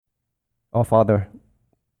Our Father,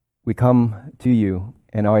 we come to you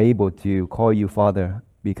and are able to call you Father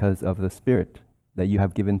because of the Spirit that you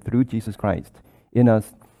have given through Jesus Christ in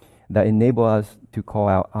us that enable us to call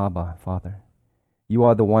out Abba, Father. You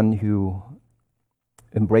are the one who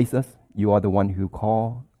embraced us. You are the one who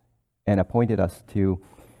called and appointed us to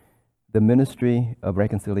the ministry of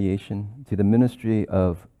reconciliation, to the ministry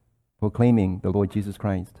of proclaiming the Lord Jesus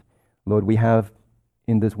Christ. Lord, we have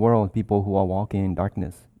in this world people who are walking in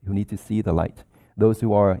darkness, who need to see the light, those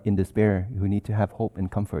who are in despair, who need to have hope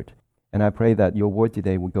and comfort. And I pray that your word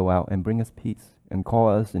today will go out and bring us peace and call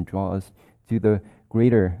us and draw us to the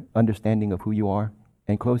greater understanding of who you are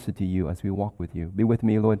and closer to you as we walk with you. Be with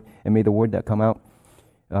me, Lord, and may the word that come out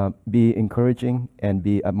be encouraging and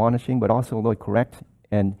be admonishing, but also, Lord, correct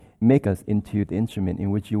and make us into the instrument in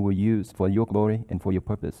which you will use for your glory and for your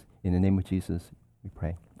purpose. In the name of Jesus, we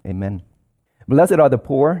pray. Amen. Blessed are the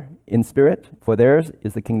poor in spirit, for theirs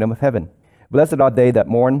is the kingdom of heaven. Blessed are they that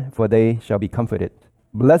mourn, for they shall be comforted.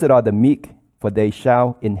 Blessed are the meek, for they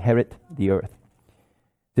shall inherit the earth.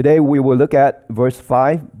 Today we will look at verse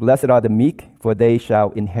 5. Blessed are the meek, for they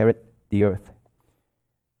shall inherit the earth.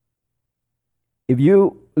 If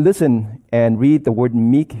you listen and read the word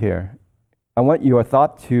meek here, I want your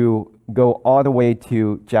thought to go all the way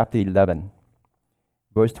to chapter 11,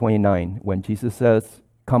 verse 29, when Jesus says,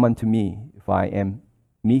 "Come unto me, for I am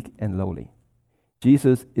meek and lowly."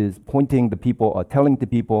 Jesus is pointing the people or telling the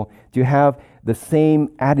people to have the same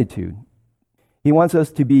attitude. He wants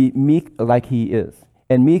us to be meek like he is.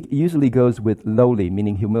 And meek usually goes with lowly,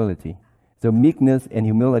 meaning humility. So meekness and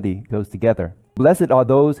humility goes together. Blessed are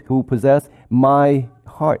those who possess my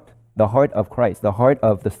heart, the heart of Christ, the heart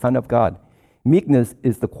of the Son of God. Meekness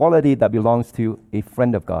is the quality that belongs to a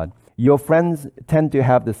friend of God. Your friends tend to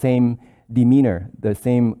have the same demeanor, the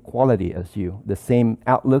same quality as you, the same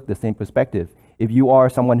outlook, the same perspective. If you are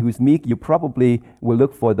someone who's meek, you probably will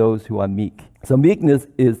look for those who are meek. So meekness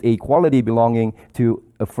is a quality belonging to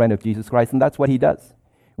a friend of Jesus Christ, and that's what he does.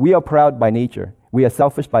 We are proud by nature. We are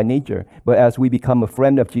selfish by nature. But as we become a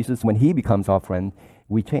friend of Jesus, when he becomes our friend,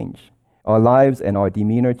 we change. Our lives and our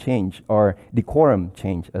demeanor change. Our decorum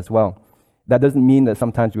change as well. That doesn't mean that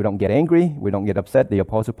sometimes we don't get angry, we don't get upset. The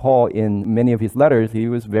Apostle Paul, in many of his letters, he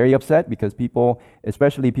was very upset because people,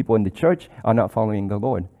 especially people in the church, are not following the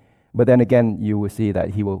Lord. But then again, you will see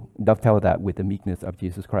that he will dovetail that with the meekness of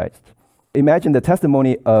Jesus Christ. Imagine the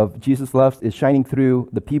testimony of Jesus' love is shining through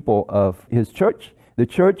the people of his church. The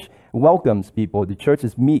church welcomes people. The church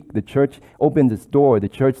is meek. The church opens its door. The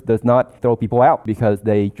church does not throw people out because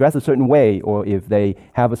they dress a certain way or if they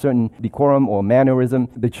have a certain decorum or mannerism.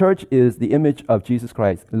 The church is the image of Jesus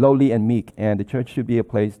Christ, lowly and meek, and the church should be a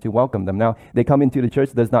place to welcome them. Now, they come into the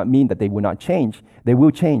church does not mean that they will not change. They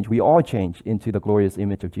will change. We all change into the glorious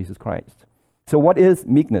image of Jesus Christ. So what is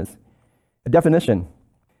meekness? A definition.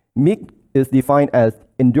 Meek is defined as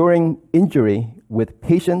enduring injury with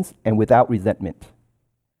patience and without resentment.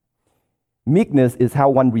 Meekness is how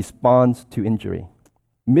one responds to injury.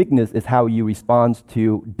 Meekness is how you respond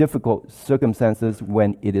to difficult circumstances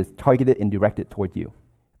when it is targeted and directed toward you.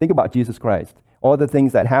 Think about Jesus Christ. All the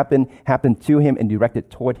things that happened to him and directed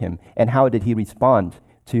toward him. And how did he respond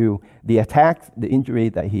to the attacks, the injury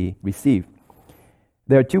that he received?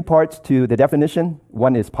 There are two parts to the definition.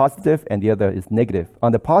 One is positive and the other is negative.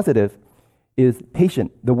 On the positive is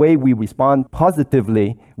patient. The way we respond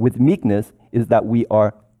positively with meekness is that we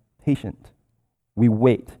are patient. We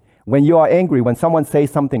wait. When you are angry, when someone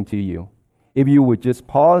says something to you, if you would just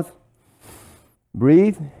pause,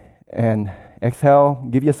 breathe, and exhale,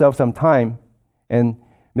 give yourself some time, and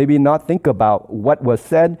maybe not think about what was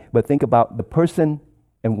said, but think about the person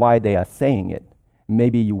and why they are saying it.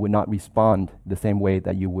 Maybe you would not respond the same way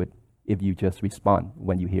that you would if you just respond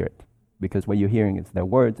when you hear it. Because what you're hearing is their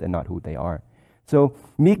words and not who they are. So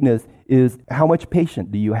meekness is how much patience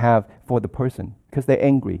do you have for the person because they're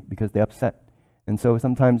angry, because they're upset. And so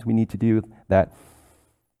sometimes we need to do that.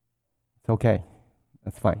 It's okay.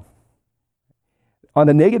 That's fine. On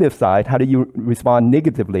the negative side, how do you respond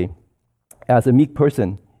negatively as a meek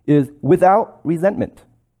person is without resentment.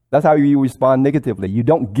 That's how you respond negatively. You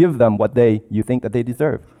don't give them what you think that they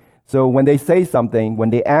deserve. So when they say something, when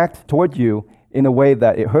they act toward you in a way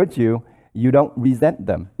that it hurts you, you don't resent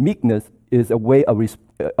them. Meekness is a way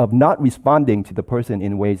of not responding to the person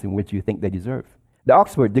in ways in which you think they deserve. The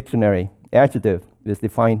Oxford Dictionary adjective is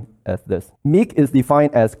defined as this. Meek is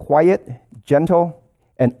defined as quiet, gentle,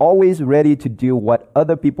 and always ready to do what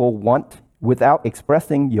other people want without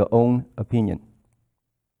expressing your own opinion.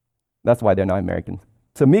 That's why they're not Americans.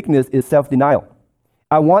 So meekness is self-denial.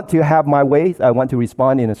 I want to have my ways. I want to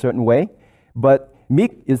respond in a certain way. But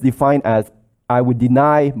meek is defined as I would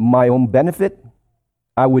deny my own benefit.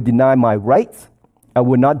 I would deny my rights. I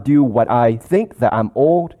would not do what I think, that I'm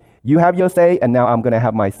old. You have your say, and now I'm going to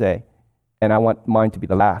have my say. And I want mine to be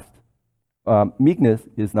the last. Meekness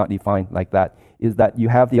is not defined like that. Is that you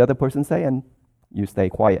have the other person's say and you stay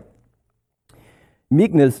quiet.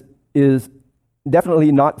 Meekness is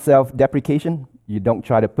definitely not self-deprecation. You don't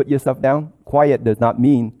try to put yourself down. Quiet does not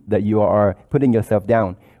mean that you are putting yourself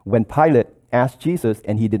down. When Pilate asked Jesus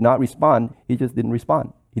and he did not respond, he just didn't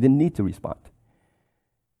respond. He didn't need to respond.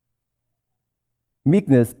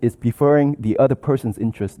 Meekness is preferring the other person's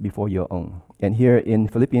interest before your own. And here in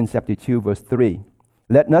Philippians chapter 2, verse 3,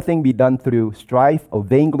 let nothing be done through strife or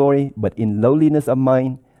vainglory, but in lowliness of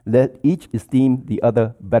mind, let each esteem the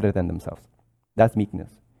other better than themselves. That's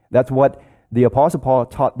meekness. That's what the Apostle Paul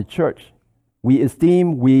taught the church.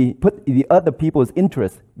 We put the other people's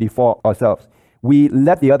interests before ourselves. We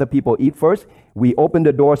let the other people eat first. We open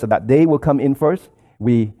the door so that they will come in first.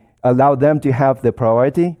 We allow them to have the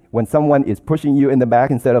priority. When someone is pushing you in the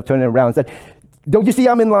back, instead of turning around and said, don't you see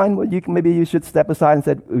I'm in line? Well, maybe you should step aside and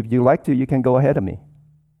say, if you like to, you can go ahead of me.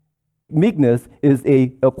 Meekness is a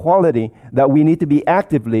quality that we need to be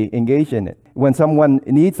actively engaged in it. When someone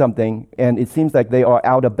needs something and it seems like they are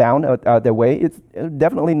out of bound, out of their way, it's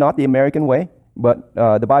definitely not the American way, but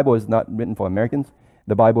the Bible is not written for Americans.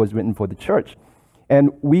 The Bible is written for the church.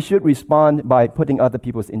 And we should respond by putting other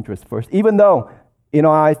people's interests first, even though in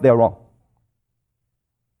our eyes they're wrong.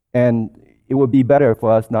 And it would be better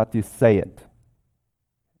for us not to say it.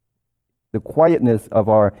 The quietness of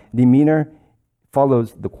our demeanor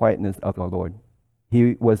follows the quietness of our Lord.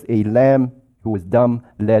 He was a lamb who was dumb,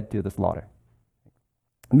 led to the slaughter.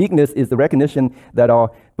 Meekness is the recognition that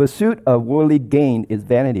our pursuit of worldly gain is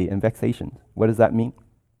vanity and vexation. What does that mean?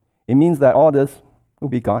 It means that all this will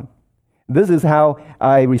be gone. This is how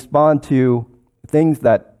I respond to things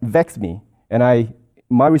that vex me. And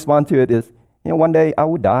my response to it is, one day I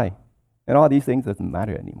will die. And all these things doesn't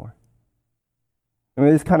matter anymore. I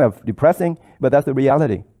mean, it's kind of depressing, but that's the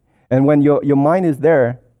reality. And when your mind is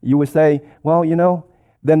there, you would say, well,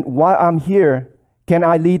 then while I'm here, can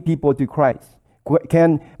I lead people to Christ?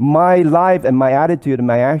 Can my life and my attitude and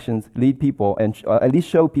my actions lead people and at least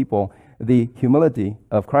show people the humility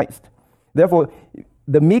of Christ? Therefore,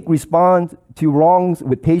 the meek responds to wrongs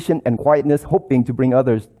with patience and quietness, hoping to bring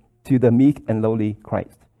others to the meek and lowly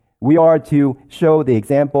Christ. We are to show the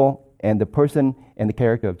example and the person and the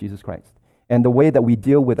character of Jesus Christ, and the way that we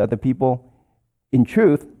deal with other people in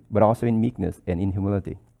truth, but also in meekness and in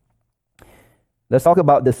humility. Let's talk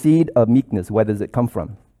about the seed of meekness. Where does it come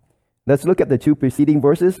from? Let's look at the two preceding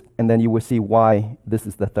verses, and then you will see why this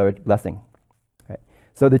is the third blessing. Okay.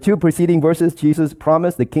 So the two preceding verses, Jesus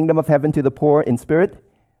promised the kingdom of heaven to the poor in spirit.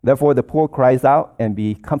 Therefore, the poor cries out and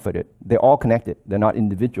be comforted. They're all connected. They're not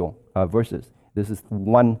individual verses. This is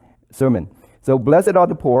one sermon. So blessed are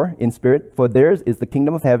the poor in spirit, for theirs is the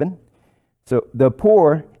kingdom of heaven. So the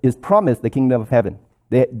poor is promised the kingdom of heaven.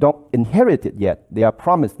 They don't inherit it yet. They are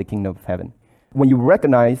promised the kingdom of heaven. When you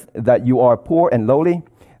recognize that you are poor and lowly,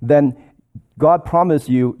 then God promised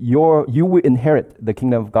you will inherit the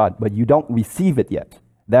kingdom of God, but you don't receive it yet.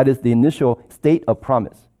 That is the initial state of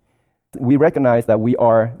promise. We recognize that we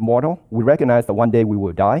are mortal. We recognize that one day we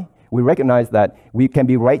will die. We recognize that we can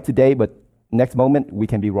be right today, but next moment we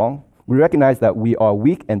can be wrong. We recognize that we are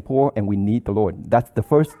weak and poor and we need the Lord. That's the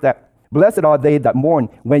first step. Blessed are they that mourn.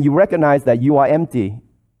 When you recognize that you are empty,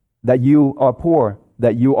 that you are poor,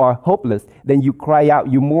 that you are hopeless, then you cry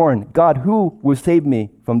out, you mourn, God, who will save me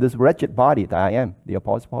from this wretched body that I am? The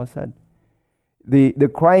Apostle Paul said.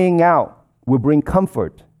 The crying out will bring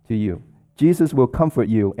comfort to you. Jesus will comfort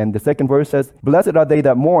you. And the second verse says, blessed are they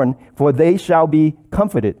that mourn, for they shall be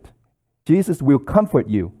comforted. Jesus will comfort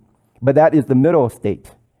you. But that is the middle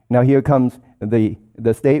state. Now here comes the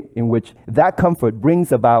state in which that comfort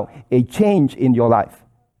brings about a change in your life,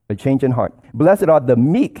 a change in heart. Blessed are the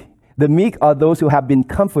meek. The meek are those who have been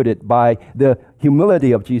comforted by the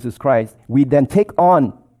humility of Jesus Christ. We then take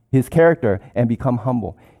on his character and become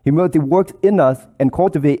humble. Humility works in us and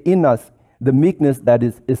cultivates in us the meekness that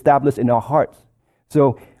is established in our hearts.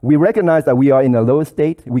 So we recognize that we are in a low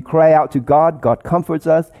state. We cry out to God. God comforts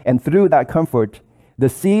us. And through that comfort, the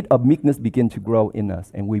seed of meekness begins to grow in us,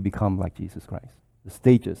 and we become like Jesus Christ. The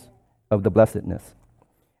stages of the blessedness.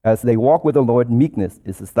 As they walk with the Lord, meekness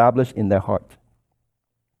is established in their heart.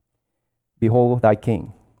 Behold thy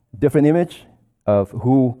king. Different image of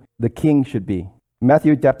who the king should be.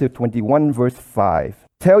 Matthew chapter 21, verse 5.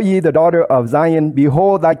 Tell ye the daughter of Zion,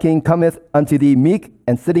 behold thy king cometh unto thee meek,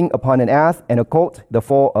 and sitting upon an ass, and a colt, the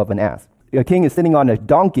foal of an ass. A king is sitting on a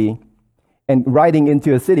donkey and riding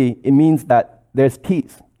into a city. It means that there's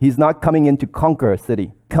peace. He's not coming in to conquer a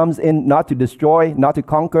city. He comes in not to destroy, not to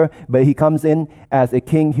conquer, but he comes in as a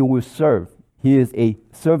king who will serve. He is a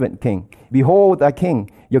servant king. Behold thy king.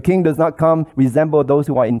 Your king does not come resemble those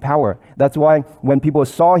who are in power. That's why when people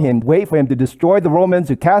saw him, wait for him to destroy the Romans,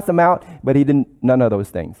 to cast them out, but he didn't, none of those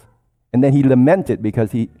things. And then he lamented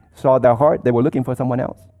because he saw their heart. They were looking for someone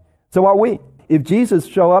else. So are we. If Jesus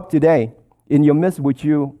show up today in your midst, would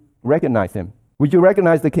you recognize him? Would you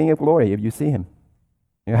recognize the King of Glory if you see him?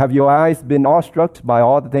 Have your eyes been awestruck by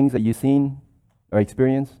all the things that you've seen or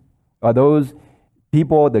experienced? Are those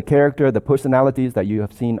people, the character, the personalities that you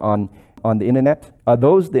have seen on the internet, are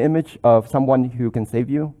those the image of someone who can save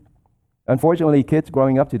you? Unfortunately, kids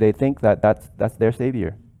growing up today think that that's their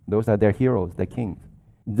savior. Those are their heroes, their kings.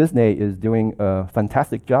 Disney is doing a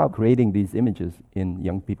fantastic job creating these images in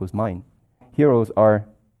young people's mind. Heroes are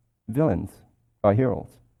villains, are heroes.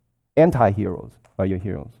 Anti-heroes are your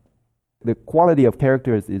heroes. The quality of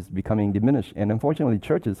characters is becoming diminished, and unfortunately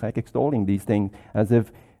churches are extolling these things as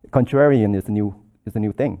if contrarian is a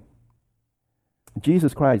new thing.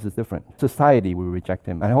 Jesus Christ is different. Society will reject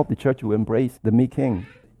him. I hope the church will embrace the meek king.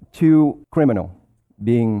 Two criminal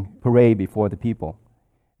being paraded before the people.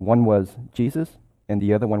 One was Jesus, and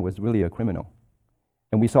the other one was really a criminal.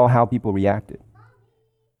 And we saw how people reacted.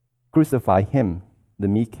 Crucify him, the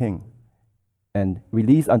meek king, and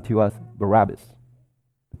release unto us Barabbas,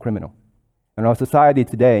 the criminal. In our society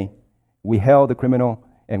today, we hail the criminal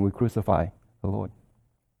and we crucify the Lord.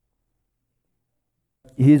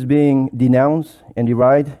 He's being denounced and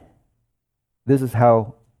derided. This is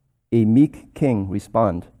how a meek king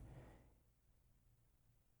responds.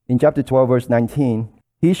 In chapter 12, verse 19,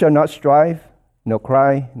 he shall not strive, nor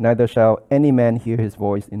cry, neither shall any man hear his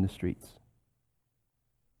voice in the streets.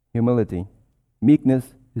 Humility.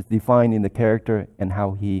 Meekness is defined in the character and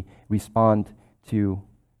how he responds to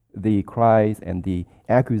the cries and the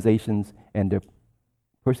accusations and the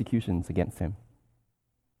persecutions against him.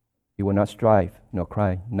 He will not strive nor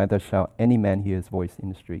cry, neither shall any man hear his voice in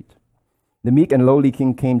the street. The meek and lowly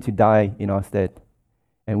king came to die in our stead,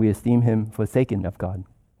 and we esteem him forsaken of God.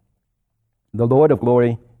 The Lord of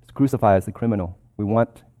glory is crucified as a criminal. We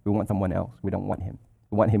want someone else. We don't want him.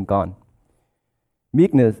 We want him gone.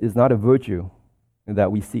 Meekness is not a virtue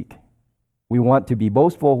that we seek. We want to be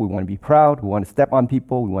boastful, we want to be proud, we want to step on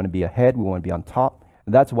people, we want to be ahead, we want to be on top.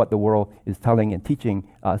 That's what the world is telling and teaching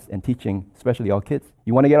us and teaching especially our kids.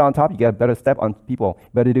 You want to get on top, you got to better step on people.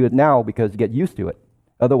 Better do it now because you get used to it.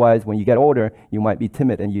 Otherwise, when you get older, you might be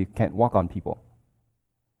timid and you can't walk on people.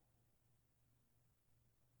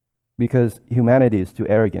 Because humanity is too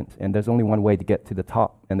arrogant and there's only one way to get to the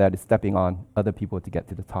top, and that is stepping on other people to get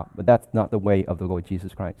to the top. But that's not the way of the Lord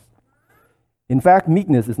Jesus Christ. In fact,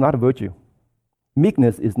 meekness is not a virtue.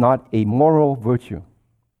 Meekness is not a moral virtue.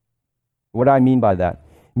 What do I mean by that?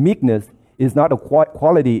 Meekness is not a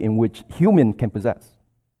quality in which human can possess.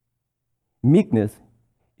 Meekness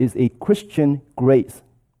is a Christian grace.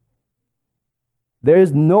 There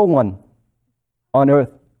is no one on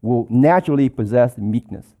earth who will naturally possess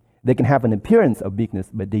meekness. They can have an appearance of meekness,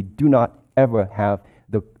 but they do not ever have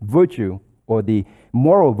the virtue or the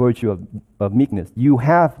moral virtue of meekness. You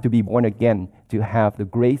have to be born again to have the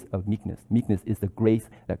grace of meekness. Meekness is the grace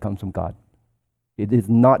that comes from God. It is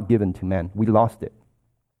not given to man. We lost it.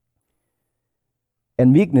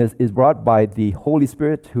 And meekness is brought by the Holy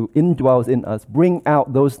Spirit who indwells in us, bring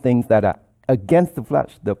out those things that are against the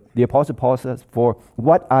flesh. The Apostle Paul says, for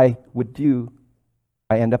what I would do,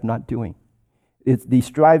 I end up not doing. It's the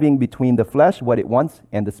striving between the flesh, what it wants,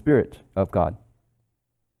 and the Spirit of God.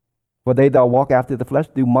 For they that walk after the flesh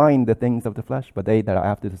do mind the things of the flesh, but they that are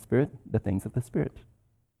after the Spirit, the things of the Spirit.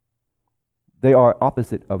 They are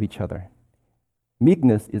opposite of each other.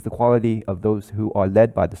 Meekness is the quality of those who are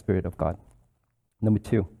led by the Spirit of God. Number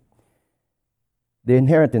 2, the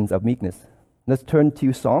inheritance of meekness. Let's turn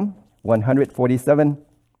to Psalm 147,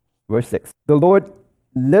 verse 6. The Lord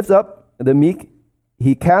lifts up the meek,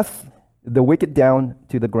 he casts the wicked down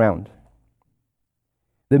to the ground.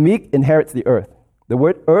 The meek inherits the earth. The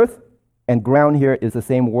word earth and ground here is the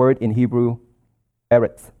same word in Hebrew,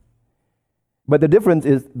 eretz. But the difference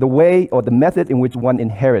is the way or the method in which one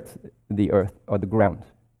inherits the earth or the ground.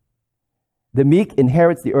 The meek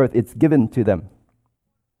inherits the earth, it's given to them.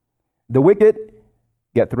 The wicked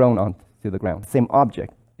get thrown onto the ground. Same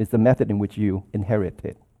object is the method in which you inherit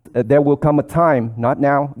it. There will come a time, not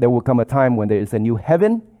now, there will come a time when there is a new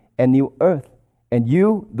heaven and new earth. And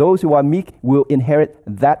you, those who are meek, will inherit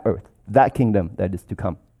that earth, that kingdom that is to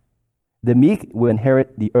come. The meek will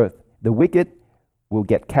inherit the earth. The wicked will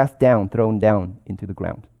get cast down, thrown down into the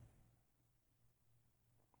ground.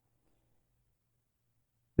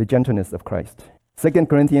 The gentleness of Christ. 2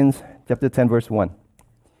 Corinthians chapter 10, verse 1.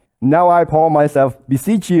 Now I, Paul, myself,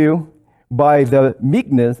 beseech you by the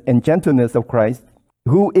meekness and gentleness of Christ,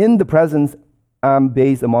 who in the presence am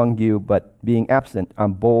base among you, but being absent,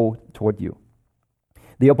 I'm bold toward you.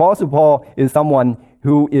 The Apostle Paul is someone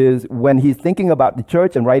who is, when he's thinking about the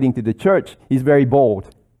church and writing to the church, he's very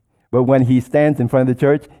bold. But when he stands in front of the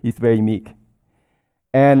church, he's very meek.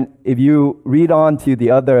 And if you read on to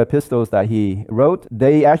the other epistles that he wrote,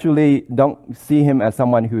 they actually don't see him as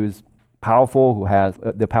someone who's powerful, who has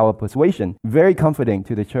the power of persuasion. Very comforting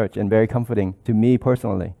to the church and very comforting to me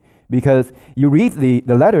personally. Because you read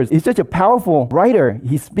the letters, he's such a powerful writer.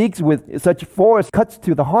 He speaks with such force, cuts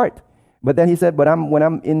to the heart. But then he said, but when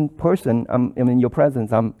I'm in person, I'm in your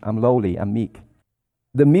presence, I'm lowly, I'm meek.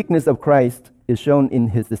 The meekness of Christ is shown in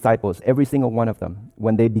his disciples, every single one of them.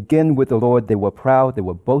 When they begin with the Lord, they were proud, they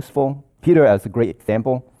were boastful. Peter as a great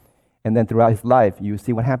example. And then throughout his life, you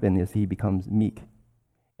see what happened is he becomes meek.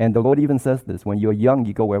 And the Lord even says this, when you're young,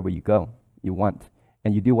 you go wherever you want,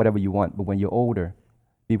 and you do whatever you want. But when you're older,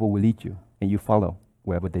 people will lead you, and you follow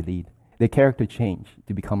wherever they lead. Their character change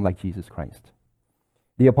to become like Jesus Christ.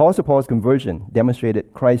 The Apostle Paul's conversion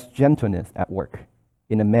demonstrated Christ's gentleness at work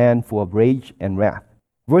in a man full of rage and wrath.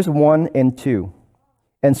 Verse 1 and 2.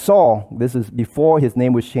 And Saul, this is before his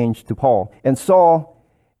name was changed to Paul, and Saul,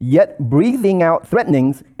 yet breathing out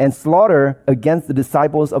threatenings and slaughter against the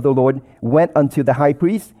disciples of the Lord, went unto the high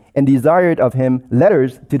priest and desired of him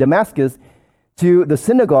letters to Damascus, to the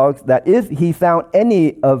synagogues, that if he found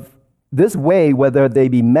any of this way, whether they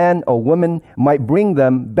be men or women, might bring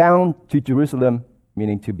them bound to Jerusalem,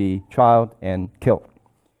 meaning to be tried and killed.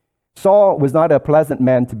 Saul was not a pleasant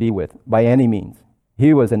man to be with by any means.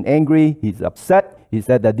 He was he's upset. He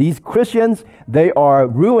said that these Christians, they are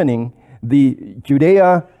ruining the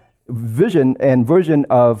Judea vision and version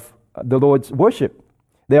of the Lord's worship.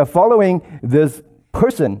 They are following this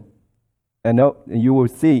person. And you will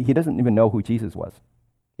see, he doesn't even know who Jesus was.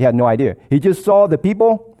 He had no idea. He just saw the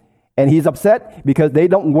people, and he's upset because they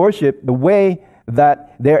don't worship the way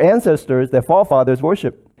that their ancestors, their forefathers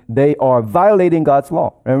worship. They are violating God's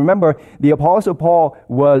law. And remember, the Apostle Paul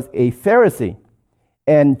was a Pharisee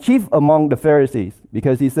and chief among the Pharisees,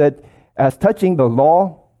 because he said, as touching the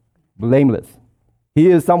law, blameless. He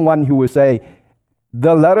is someone who would say,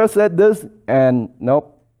 the letter said this, and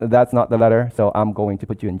nope, that's not the letter, so I'm going to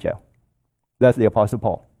put you in jail. That's the Apostle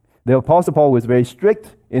Paul. The Apostle Paul was very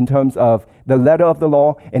strict in terms of the letter of the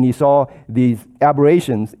law, and he saw these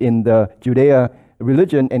aberrations in the Judea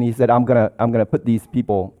religion, and he said, I'm gonna put these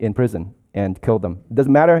people in prison and kill them. It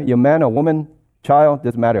doesn't matter, you're man or woman, child,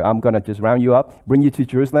 doesn't matter. I'm gonna just round you up, bring you to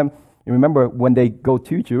Jerusalem. And remember, when they go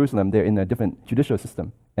to Jerusalem, they're in a different judicial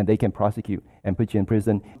system, and they can prosecute and put you in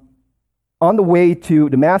prison. On the way to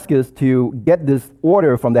Damascus to get this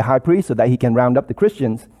order from the high priest so that he can round up the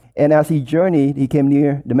Christians, and as he journeyed, he came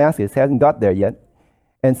near Damascus, hasn't got there yet,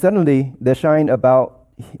 and suddenly there shined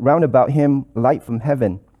round about him light from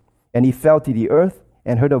heaven, and he fell to the earth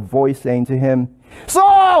and heard a voice saying to him,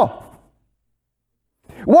 Saul,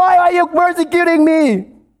 why are you persecuting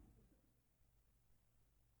me?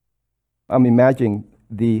 I'm imagining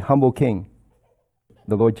the humble king,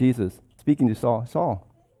 the Lord Jesus, speaking to Saul. Saul,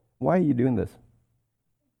 why are you doing this?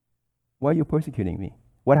 Why are you persecuting me?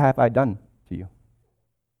 What have I done to you?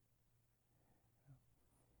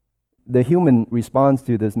 The human response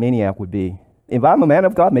to this maniac would be, if I'm a man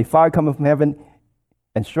of God, may fire come from heaven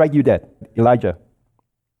and strike you dead, Elijah.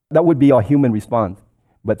 That would be our human response.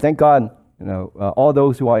 But thank God, all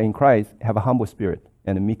those who are in Christ have a humble spirit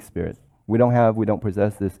and a meek spirit. We don't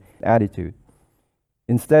possess this attitude.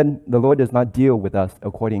 Instead, the Lord does not deal with us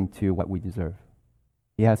according to what we deserve.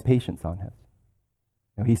 He has patience on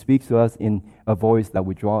us. He speaks to us in a voice that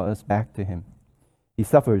would draw us back to him. He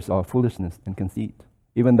suffers our foolishness and conceit.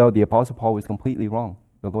 Even though the Apostle Paul was completely wrong,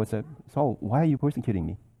 the Lord said, Saul, why are you persecuting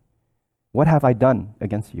me? What have I done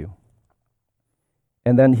against you?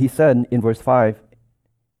 And then he said in verse 5,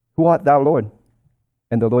 who art thou, Lord?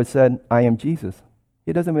 And the Lord said, I am Jesus.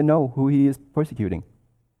 He doesn't even know who he is persecuting.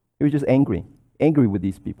 He was just angry with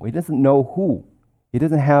these people. He doesn't know who. He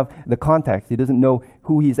doesn't have the context. He doesn't know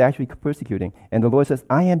who he's actually persecuting. And the Lord says,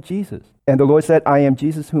 I am Jesus. And the Lord said, I am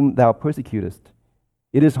Jesus whom thou persecutest.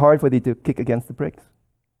 It is hard for thee to kick against the pricks.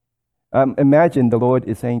 Imagine the Lord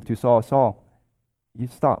is saying to Saul, Saul, you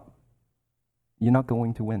stop. You're not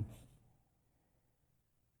going to win.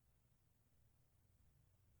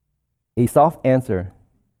 A soft answer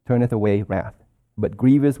turneth away wrath, but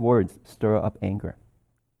grievous words stir up anger.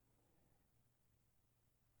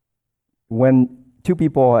 When two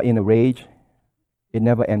people are in a rage, it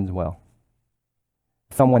never ends well.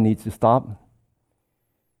 Someone needs to stop,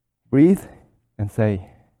 breathe, and say,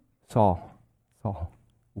 Saul, Saul,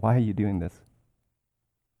 why are you doing this?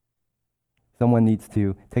 Someone needs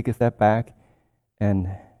to take a step back and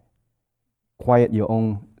quiet your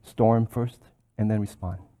own storm first and then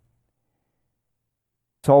respond.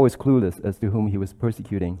 Saul was clueless as to whom he was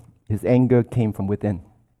persecuting. His anger came from within.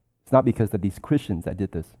 It's not because of these Christians that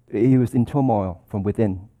did this. He was in turmoil from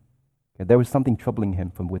within. There was something troubling him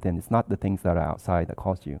from within. It's not the things that are outside that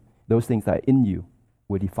cause you. Those things that are in you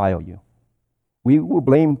will defile you. We will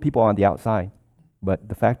blame people on the outside, but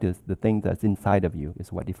the fact is the thing that's inside of you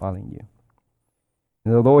is what defiling you.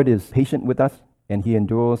 And the Lord is patient with us, and He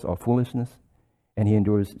endures our foolishness, and He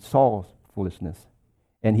endures Saul's foolishness,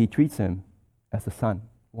 and He treats him as a son.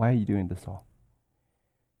 Why are you doing this, Saul?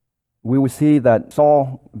 We will see that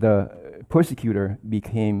Saul, the persecutor,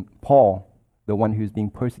 became Paul, the one who's being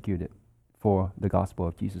persecuted for the gospel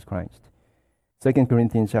of Jesus Christ. 2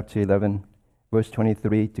 Corinthians chapter 11, verse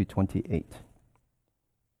 23 to 28.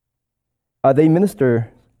 Are they ministers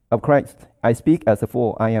of Christ? I speak as a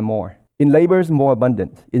fool, I am more. In labors more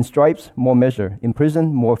abundant, in stripes more measure, in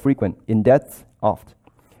prison more frequent, in deaths oft.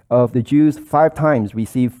 Of the Jews 5 times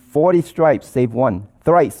received 40 stripes save one.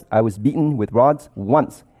 Thrice I was beaten with rods,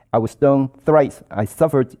 once I was stoned, thrice I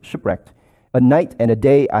suffered shipwreck. A night and a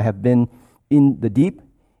day I have been in the deep,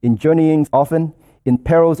 in journeyings often, in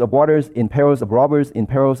perils of waters, in perils of robbers, in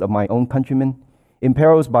perils of my own countrymen, in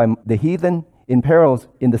perils by the heathen, in perils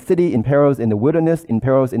in the city, in perils in the wilderness, in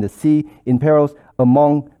perils in the sea, in perils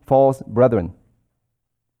among false brethren.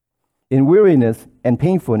 In weariness and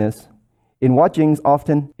painfulness, in watchings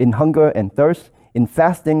often, in hunger and thirst, in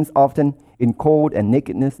fastings often, in cold and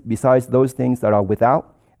nakedness, besides those things that are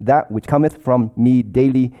without, that which cometh from me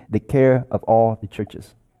daily, the care of all the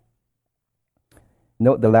churches.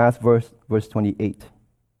 Note the last verse, verse 28.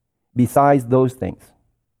 Besides those things,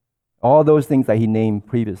 all those things that he named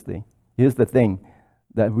previously, here's the thing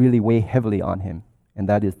that really weigh heavily on him, and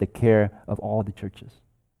that is the care of all the churches.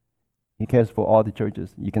 He cares for all the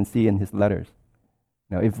churches. You can see in his letters.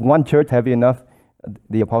 Now, if one church heavy enough,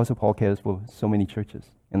 the Apostle Paul cares for so many churches,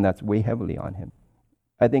 and that's way heavily on him.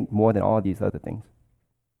 I think more than all these other things.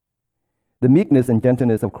 The meekness and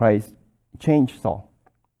gentleness of Christ changed Saul,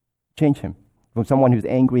 changed him from someone who's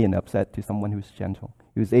angry and upset to someone who's gentle,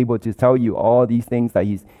 who's able to tell you all these things that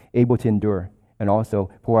he's able to endure and also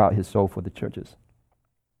pour out his soul for the churches.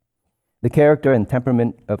 The character and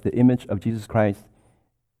temperament of the image of Jesus Christ,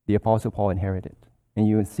 the Apostle Paul inherited. And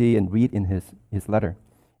you will see and read in his letter.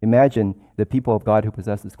 Imagine the people of God who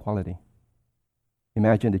possess this quality.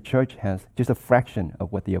 Imagine the church has just a fraction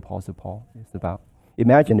of what the Apostle Paul is about.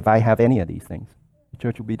 Imagine if I have any of these things. The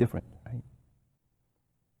church will be different, right?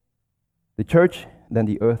 The church, then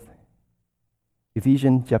the earth.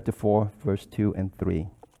 Ephesians chapter 4, verse 2 and 3.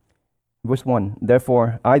 Verse 1,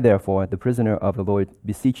 I therefore, the prisoner of the Lord,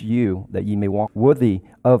 beseech you that ye may walk worthy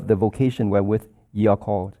of the vocation wherewith ye are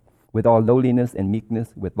called, with all lowliness and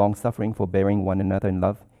meekness, with long-suffering, forbearing one another in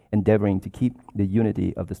love, endeavoring to keep the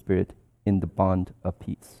unity of the Spirit in the bond of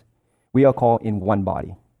peace. We are called in one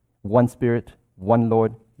body, one Spirit, one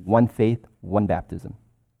Lord, one faith, one baptism.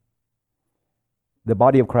 The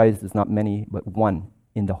body of Christ is not many, but one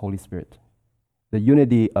in the Holy Spirit. The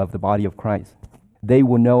unity of the body of Christ. They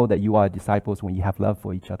will know that you are disciples when you have love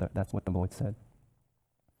for each other. That's what the Lord said.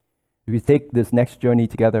 If we take this next journey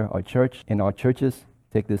together, our church and our churches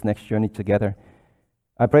take this next journey together,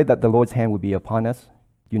 I pray that the Lord's hand will be upon us,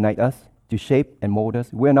 unite us, to shape and mold us.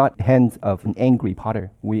 We're not hands of an angry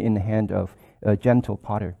potter. We're in the hand of a gentle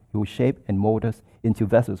potter who will shape and mold us into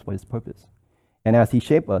vessels for his purpose. And as he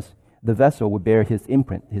shapes us, the vessel will bear his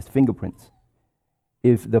imprint, his fingerprints.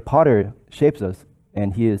 If the potter shapes us,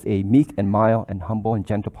 and he is a meek and mild and humble and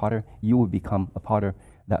gentle potter, you will become a potter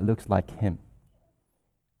that looks like him.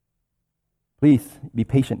 Please be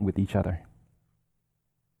patient with each other.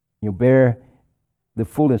 You bear the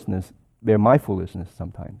foolishness, bear my foolishness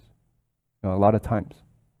sometimes, a lot of times.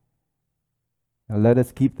 Now let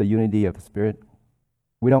us keep the unity of the Spirit.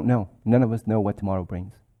 We don't know. None of us know what tomorrow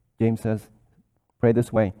brings. James says, pray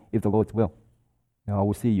this way, if the Lord's will. Now I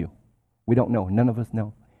will see you. We don't know. None of us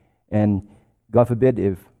know. And God forbid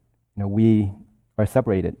if we are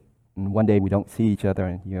separated and one day we don't see each other,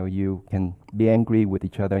 and you can be angry with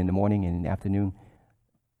each other in the morning and in the afternoon.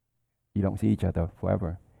 You don't see each other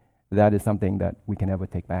forever. That is something that we can never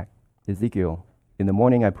take back. Ezekiel, in the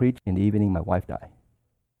morning I preach, in the evening my wife died.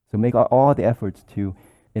 So make all the efforts to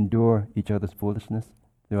endure each other's foolishness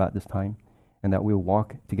throughout this time, and that we'll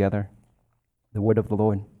walk together. The word of the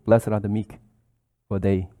Lord, blessed are the meek, for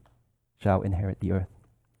they shall inherit the earth.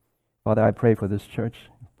 Father, I pray for this church.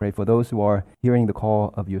 Pray for those who are hearing the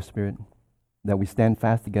call of your Spirit, that we stand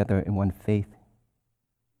fast together in one faith,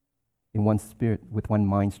 in one spirit, with one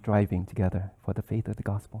mind, striving together for the faith of the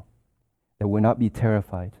gospel. That we'll not be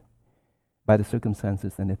terrified by the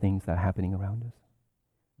circumstances and the things that are happening around us.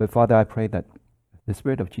 But Father, I pray that the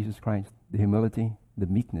Spirit of Jesus Christ, the humility, the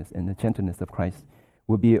meekness, and the gentleness of Christ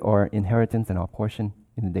will be our inheritance and our portion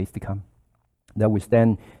in the days to come. That we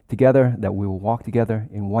stand together, that we will walk together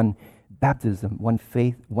in one baptism, one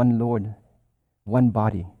faith, one Lord, one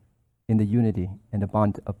body, in the unity and the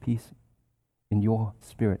bond of peace in your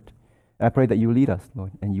Spirit. And I pray that you lead us,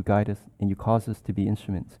 Lord, and you guide us, and you cause us to be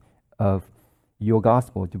instruments of your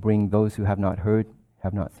gospel, to bring those who have not heard,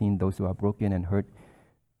 have not seen, those who are broken and hurt,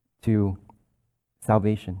 to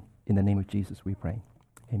salvation. In the name of Jesus we pray.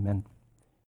 Amen.